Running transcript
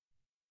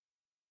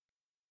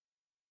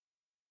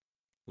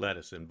Let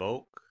us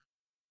invoke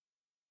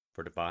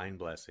for divine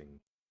blessing.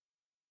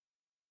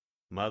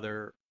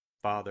 Mother,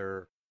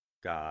 Father,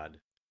 God,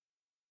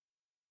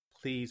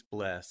 please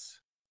bless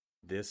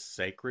this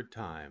sacred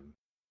time.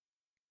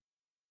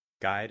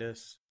 Guide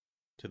us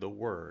to the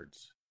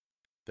words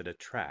that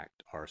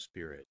attract our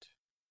spirit.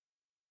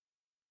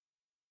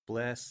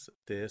 Bless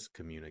this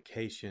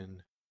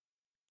communication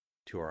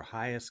to our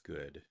highest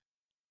good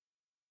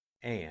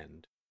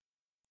and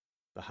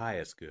the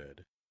highest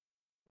good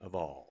of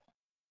all.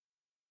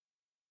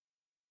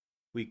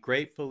 We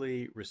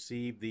gratefully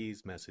receive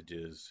these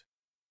messages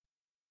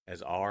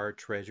as our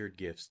treasured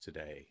gifts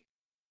today.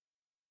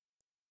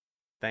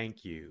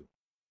 Thank you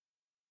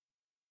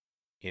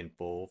in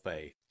full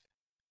faith.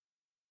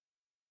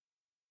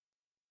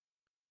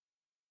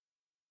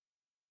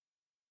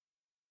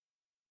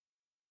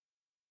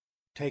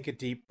 Take a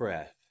deep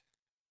breath.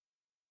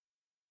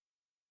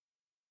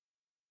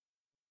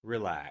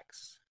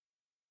 Relax.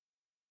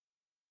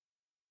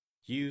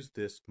 Use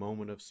this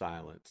moment of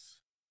silence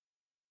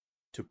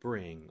to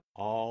bring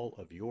all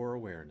of your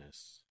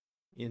awareness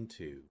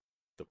into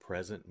the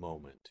present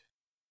moment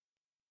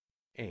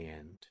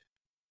and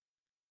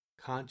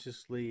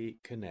consciously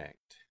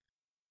connect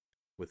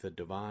with the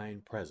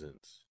divine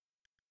presence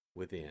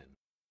within.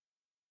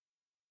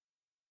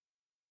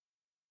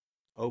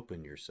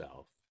 Open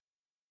yourself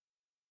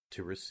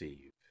to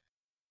receive.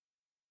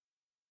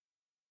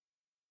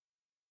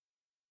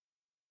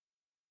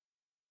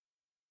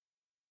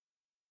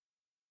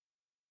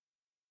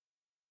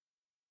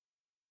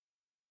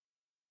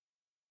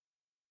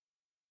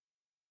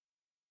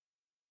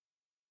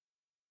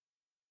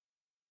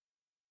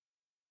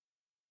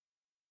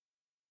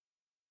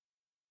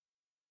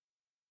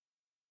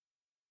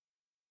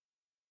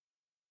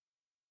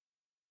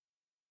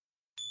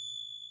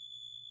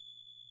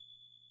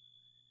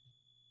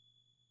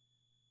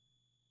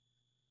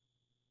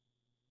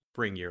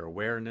 Bring your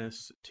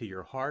awareness to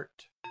your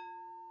heart.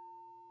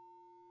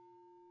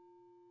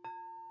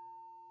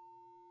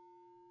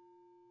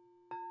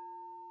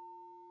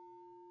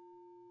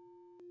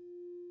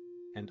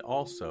 And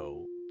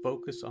also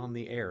focus on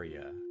the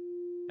area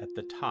at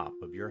the top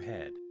of your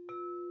head.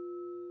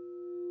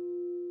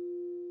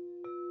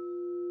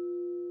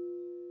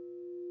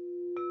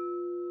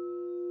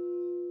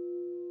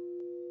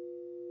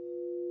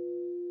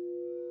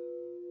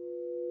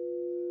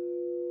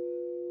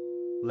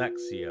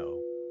 Lectio.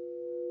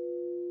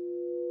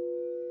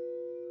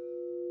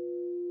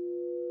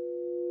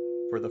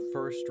 For the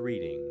first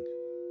reading,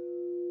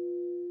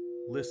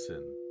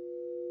 listen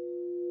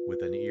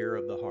with an ear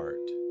of the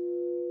heart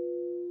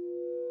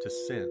to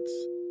sense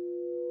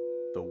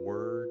the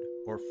word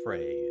or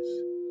phrase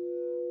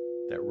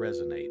that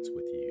resonates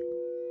with you.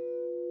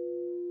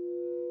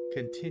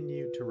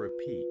 Continue to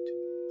repeat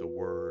the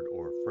word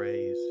or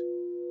phrase.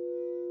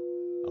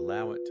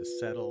 Allow it to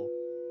settle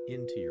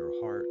into your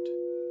heart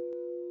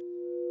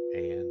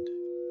and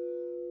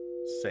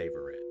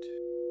savor it.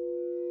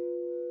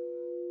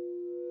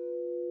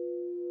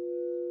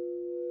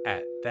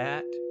 At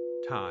that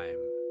time,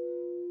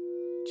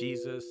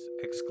 Jesus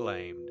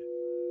exclaimed,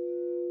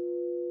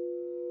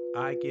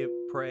 "I give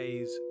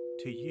praise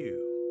to you,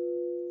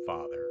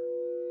 Father,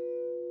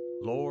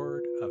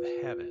 Lord of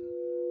heaven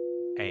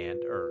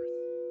and earth,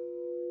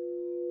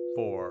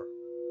 for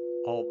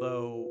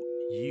although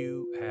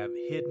you have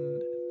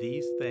hidden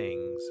these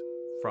things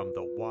from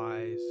the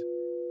wise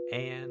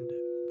and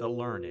the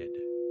learned,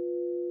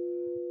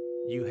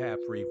 you have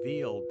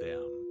revealed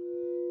them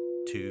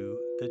to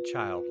the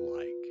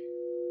childlike.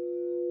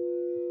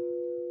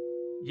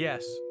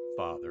 Yes,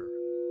 Father,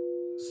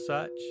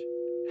 such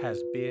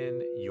has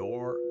been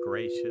your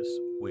gracious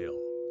will.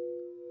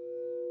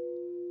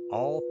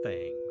 All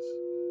things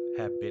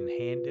have been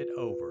handed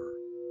over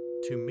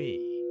to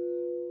me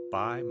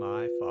by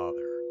my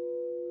Father.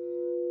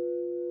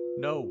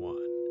 No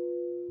one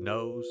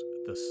knows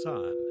the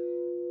Son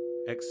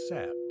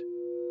except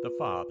the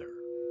Father,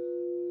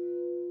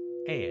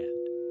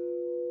 and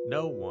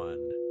no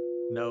one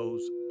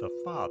knows the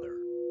Father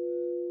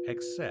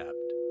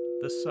except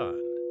the Son,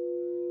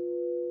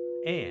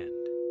 and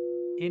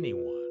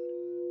anyone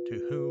to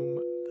whom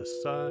the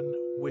Son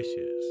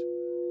wishes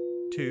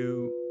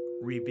to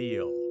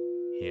reveal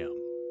him.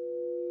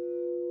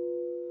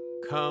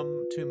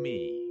 Come to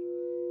me,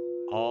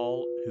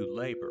 all who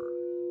labor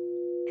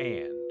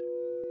and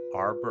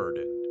are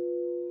burdened,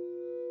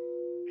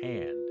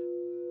 and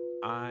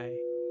I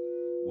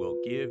will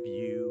give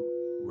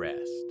you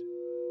rest.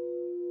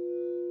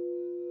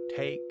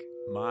 Take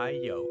my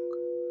yoke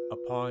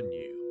upon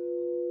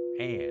you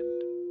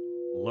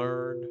and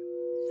learn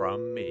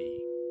from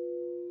me,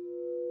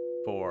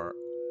 for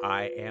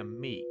I am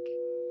meek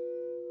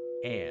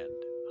and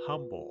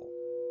humble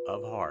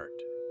of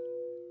heart,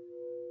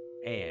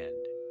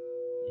 and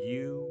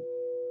you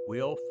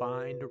will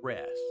find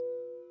rest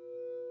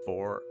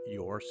for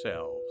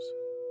yourselves.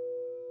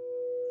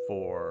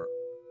 For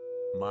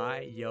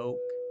my yoke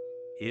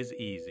is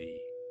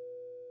easy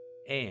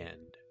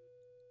and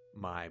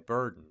my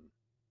burden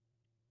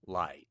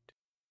light."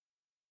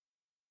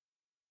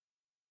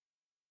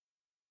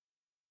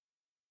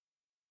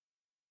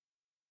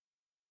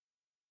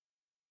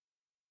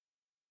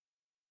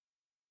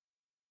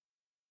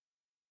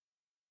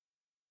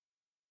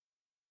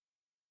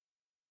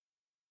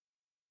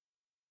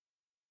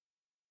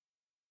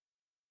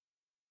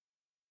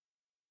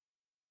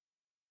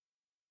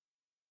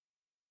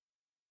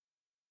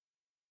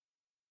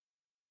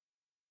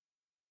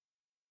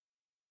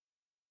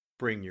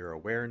 Bring your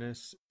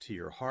awareness to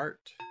your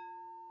heart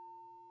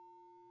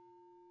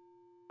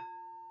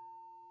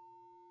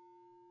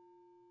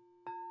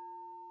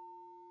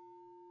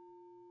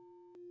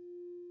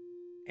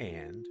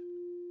and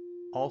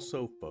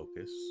also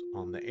focus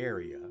on the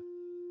area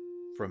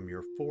from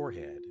your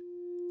forehead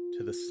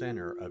to the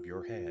center of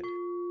your head.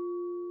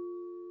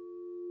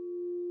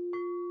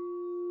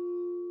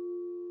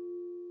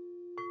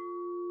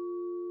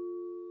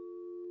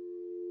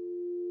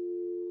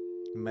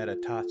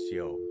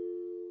 Meditatio.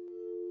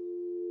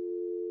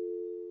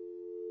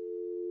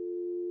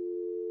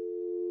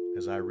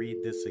 As I read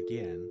this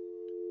again,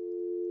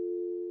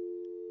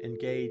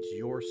 engage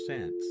your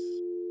sense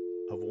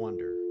of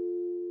wonder.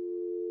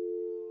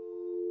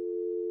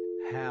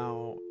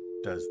 How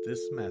does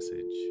this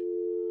message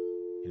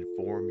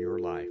inform your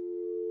life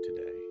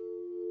today?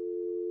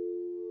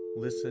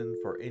 Listen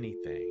for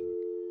anything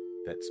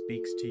that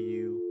speaks to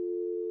you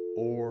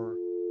or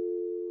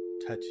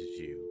touches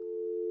you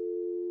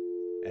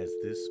as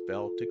this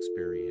felt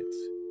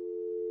experience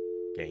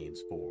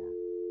gains form.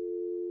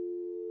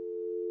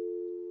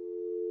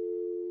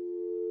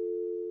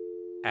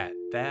 At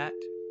that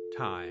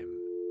time,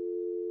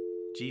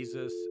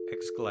 Jesus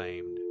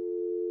exclaimed,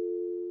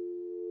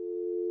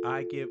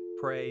 "I give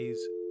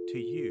praise to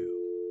you,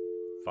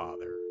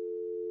 Father,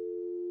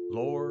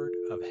 Lord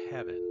of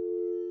heaven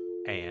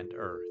and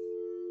earth,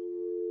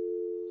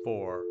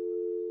 for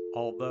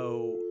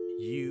although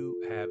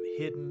you have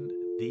hidden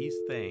these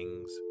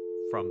things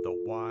from the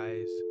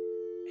wise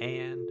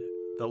and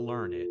the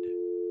learned,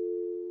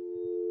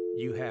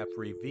 you have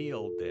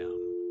revealed them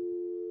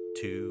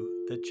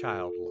to the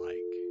childlike.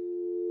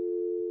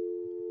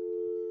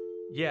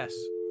 Yes,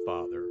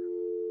 Father,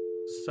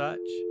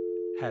 such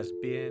has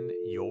been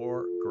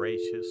your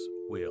gracious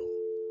will.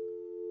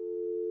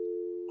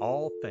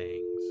 All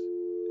things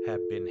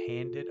have been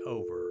handed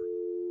over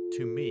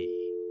to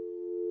me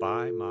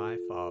by my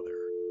Father.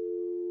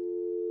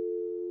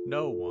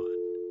 No one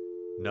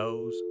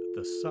knows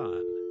the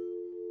Son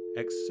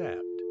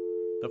except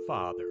the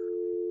Father,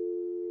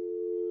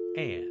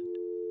 and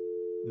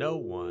no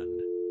one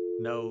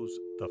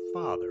knows the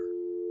Father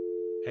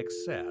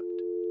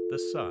except the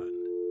Son,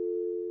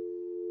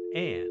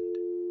 and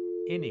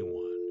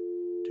anyone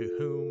to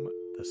whom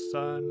the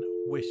Son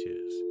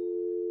wishes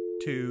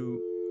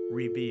to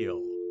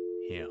reveal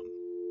him.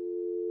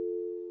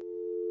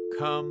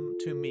 Come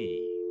to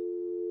me,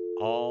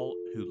 all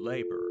who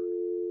labor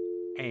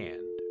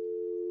and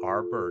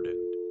are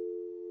burdened,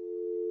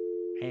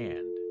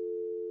 and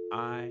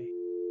I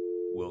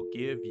will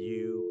give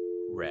you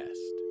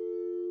rest.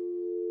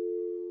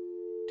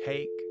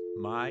 Take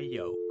my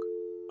yoke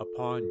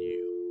upon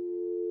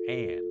you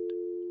and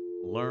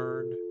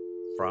learn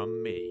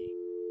from me,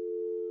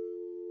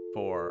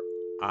 for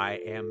I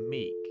am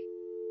meek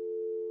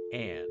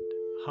and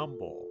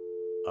humble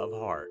of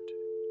heart,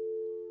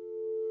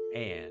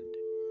 and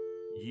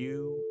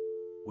you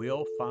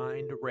will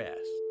find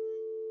rest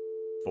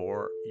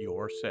for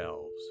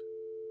yourselves.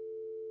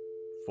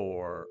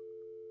 For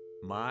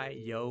my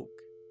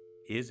yoke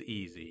is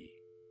easy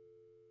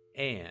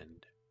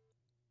and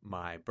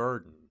my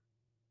burden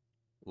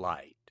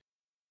light."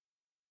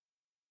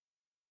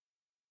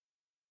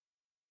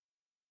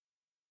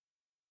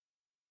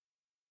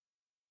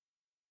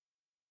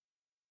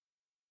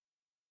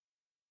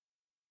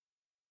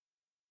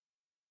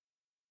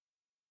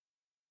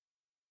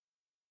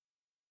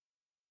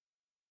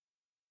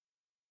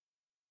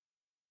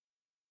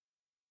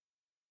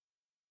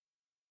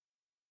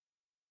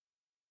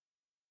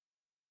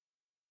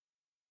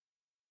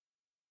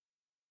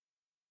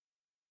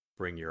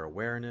 Bring your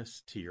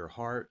awareness to your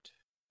heart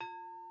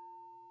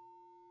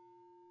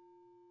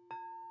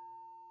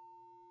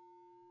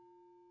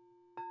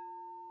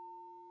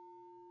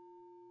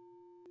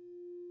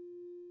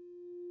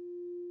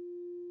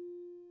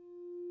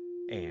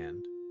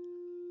and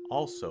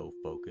also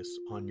focus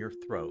on your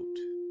throat.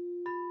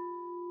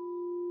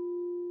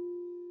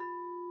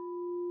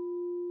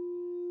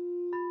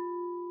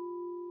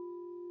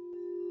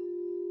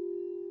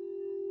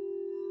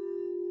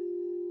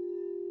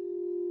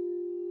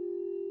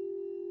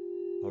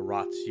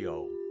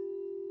 Oratio.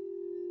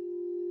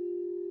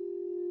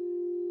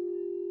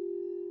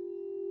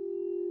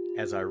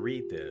 As I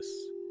read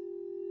this,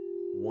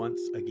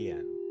 once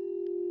again,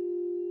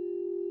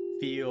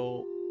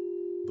 feel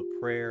the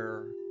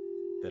prayer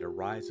that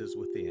arises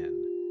within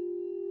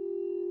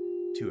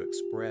to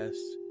express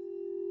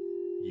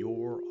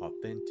your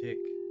authentic,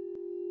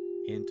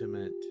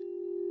 intimate,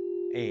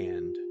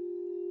 and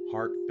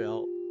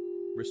heartfelt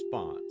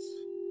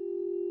response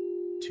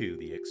to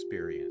the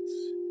experience.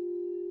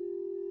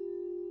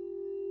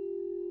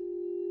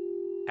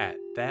 At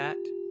that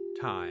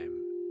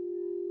time,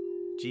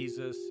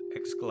 Jesus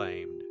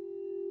exclaimed,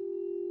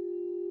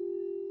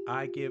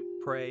 "I give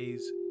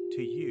praise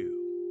to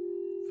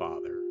you,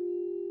 Father,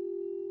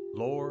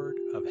 Lord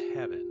of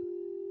heaven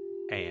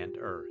and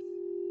earth,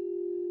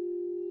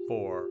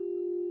 for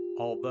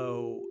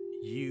although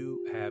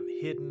you have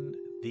hidden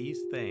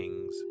these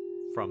things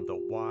from the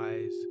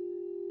wise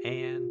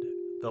and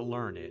the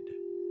learned,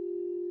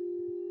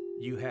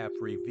 you have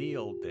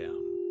revealed them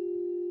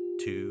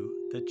to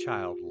the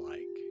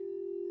childlike.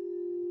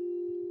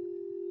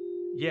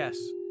 Yes,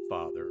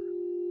 Father,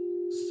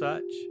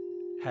 such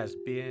has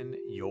been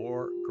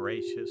your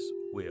gracious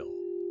will.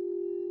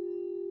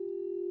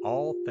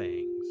 All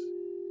things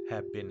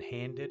have been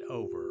handed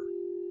over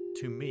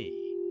to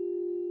me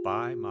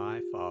by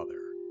my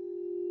Father.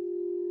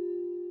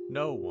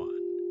 No one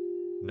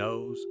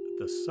knows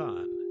the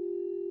Son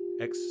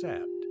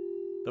except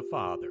the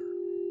Father,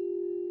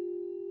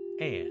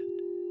 and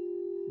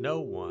no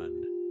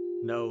one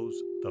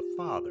knows the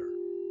Father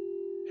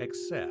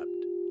except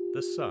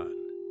the Son,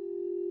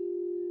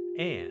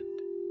 and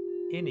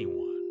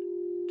anyone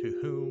to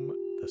whom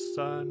the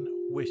Son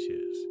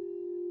wishes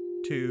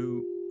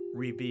to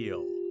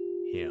reveal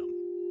him.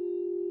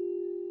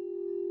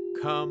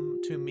 Come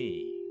to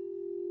me,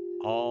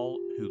 all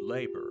who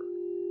labor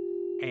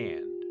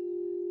and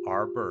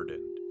are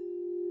burdened,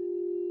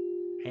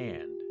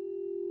 and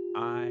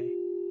I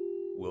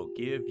will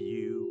give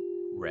you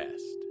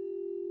rest.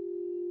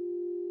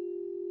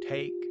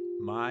 Take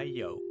my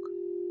yoke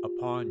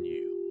upon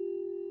you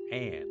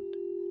and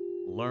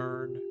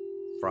learn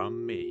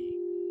from me,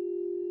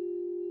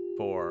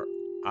 for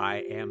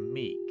I am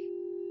meek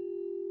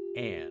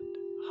and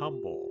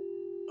humble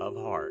of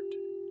heart,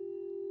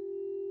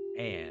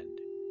 and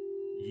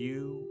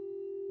you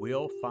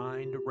will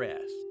find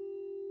rest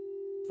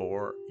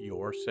for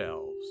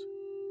yourselves.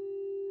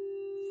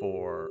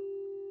 For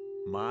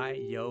my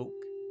yoke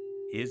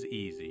is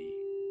easy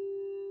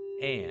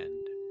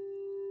and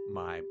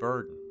my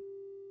burden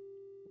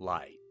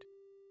light.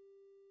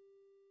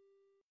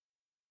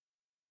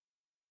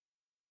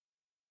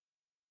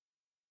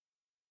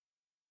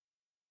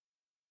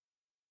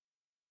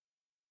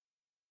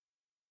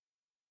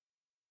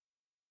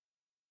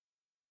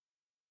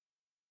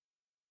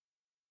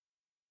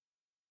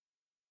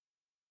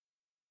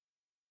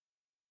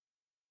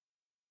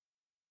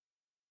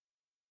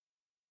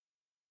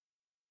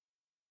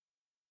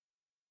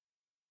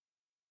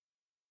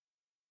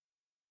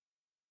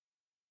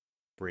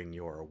 Bring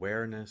your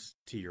awareness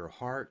to your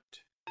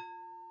heart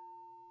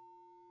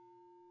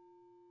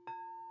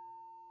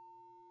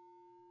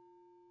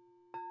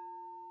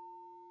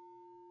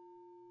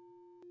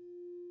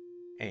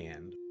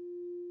and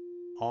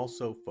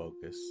also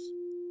focus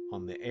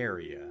on the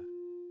area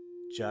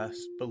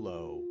just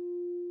below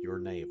your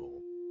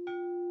navel.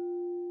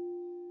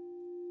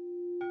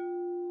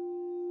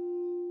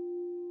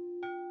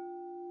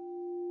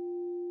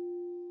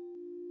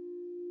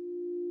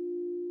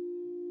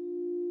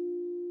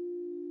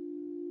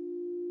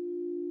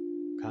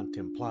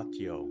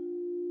 Contemplatio.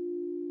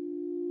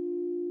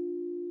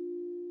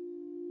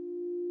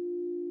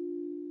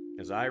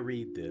 As I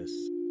read this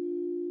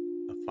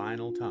a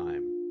final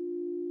time,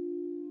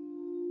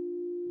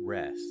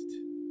 rest.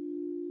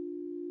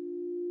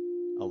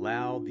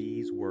 Allow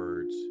these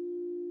words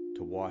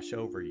to wash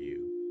over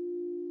you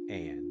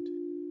and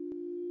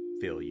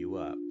fill you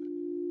up.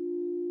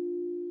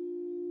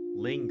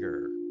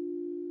 Linger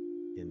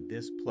in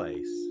this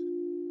place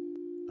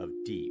of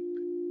deep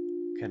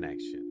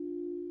connection.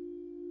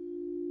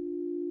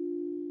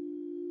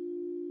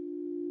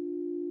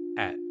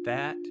 At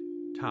that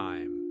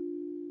time,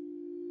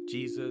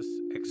 Jesus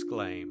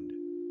exclaimed,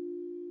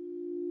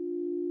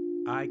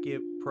 I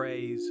give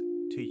praise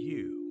to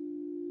you,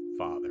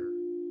 Father,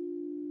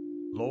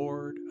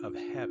 Lord of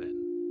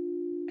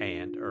heaven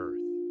and earth,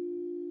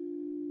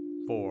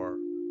 for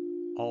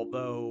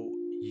although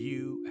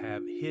you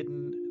have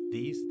hidden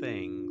these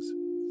things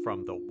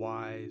from the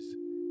wise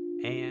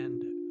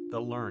and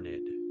the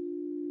learned,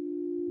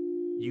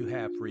 you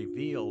have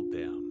revealed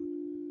them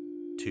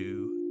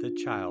to the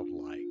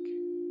childlike.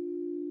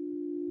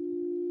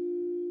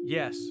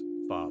 Yes,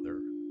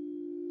 Father,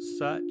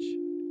 such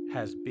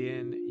has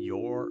been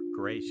your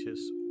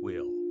gracious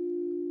will.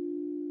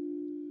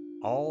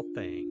 All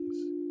things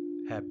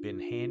have been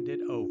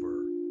handed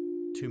over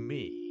to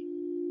me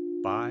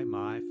by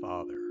my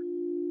Father.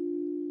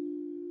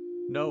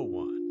 No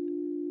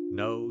one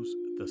knows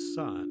the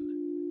Son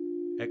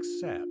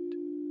except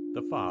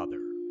the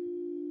Father,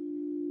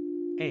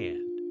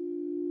 and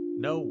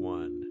no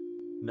one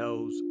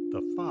knows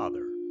the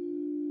Father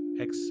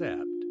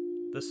except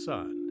the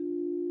Son,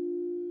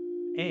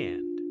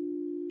 and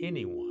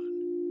anyone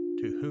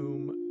to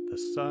whom the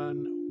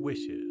Son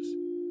wishes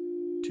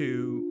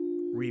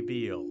to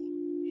reveal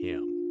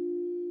him.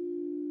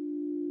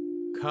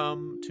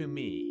 Come to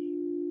me,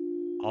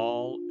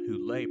 all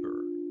who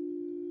labor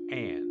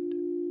and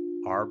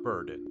are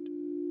burdened,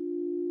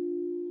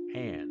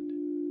 and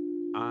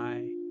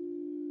I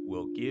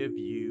will give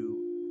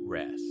you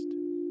rest.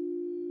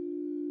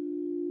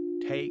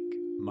 Take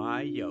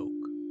my yoke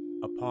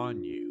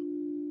upon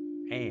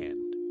you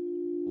and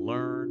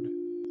learn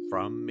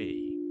from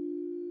me,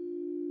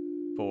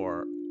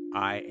 for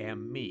I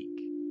am meek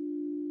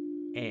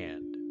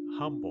and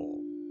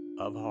humble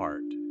of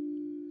heart,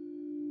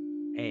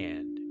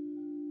 and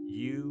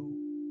you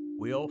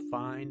will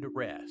find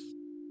rest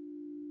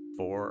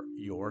for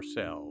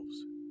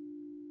yourselves.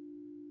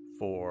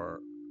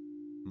 For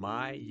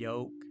my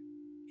yoke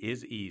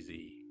is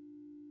easy,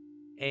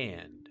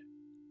 and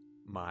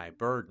my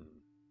burden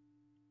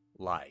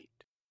light.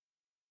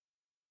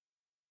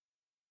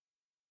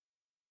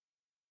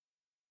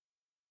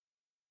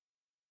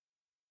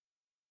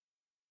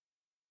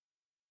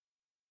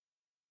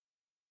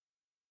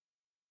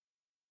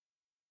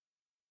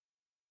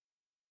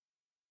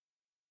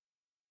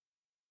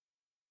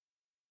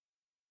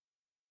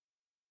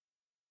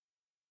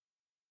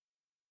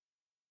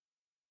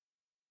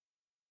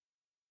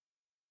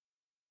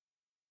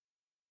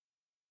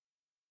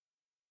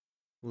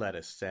 Let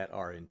us set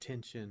our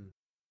intention,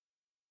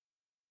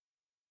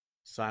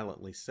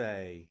 silently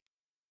say,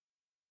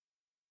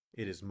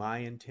 it is my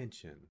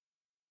intention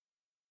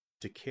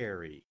to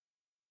carry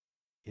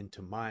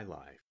into my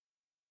life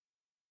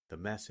the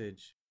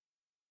message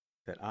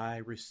that I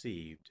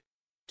received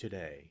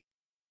today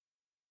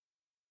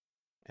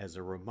as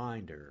a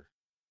reminder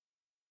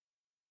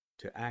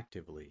to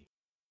actively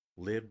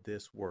live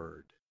this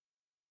word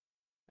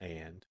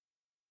and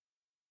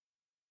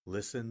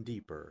listen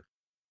deeper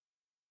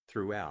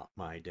throughout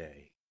my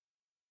day.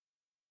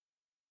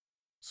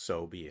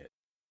 So be it.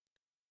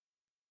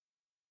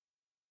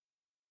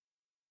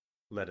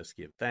 Let us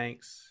give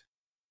thanks.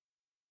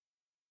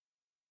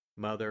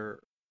 Mother,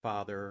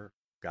 Father,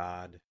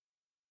 God,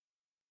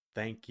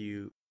 thank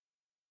you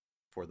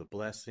for the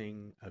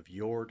blessing of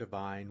your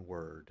divine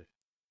word.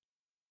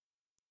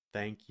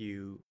 Thank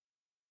you,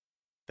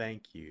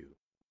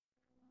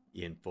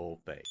 in full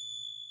faith.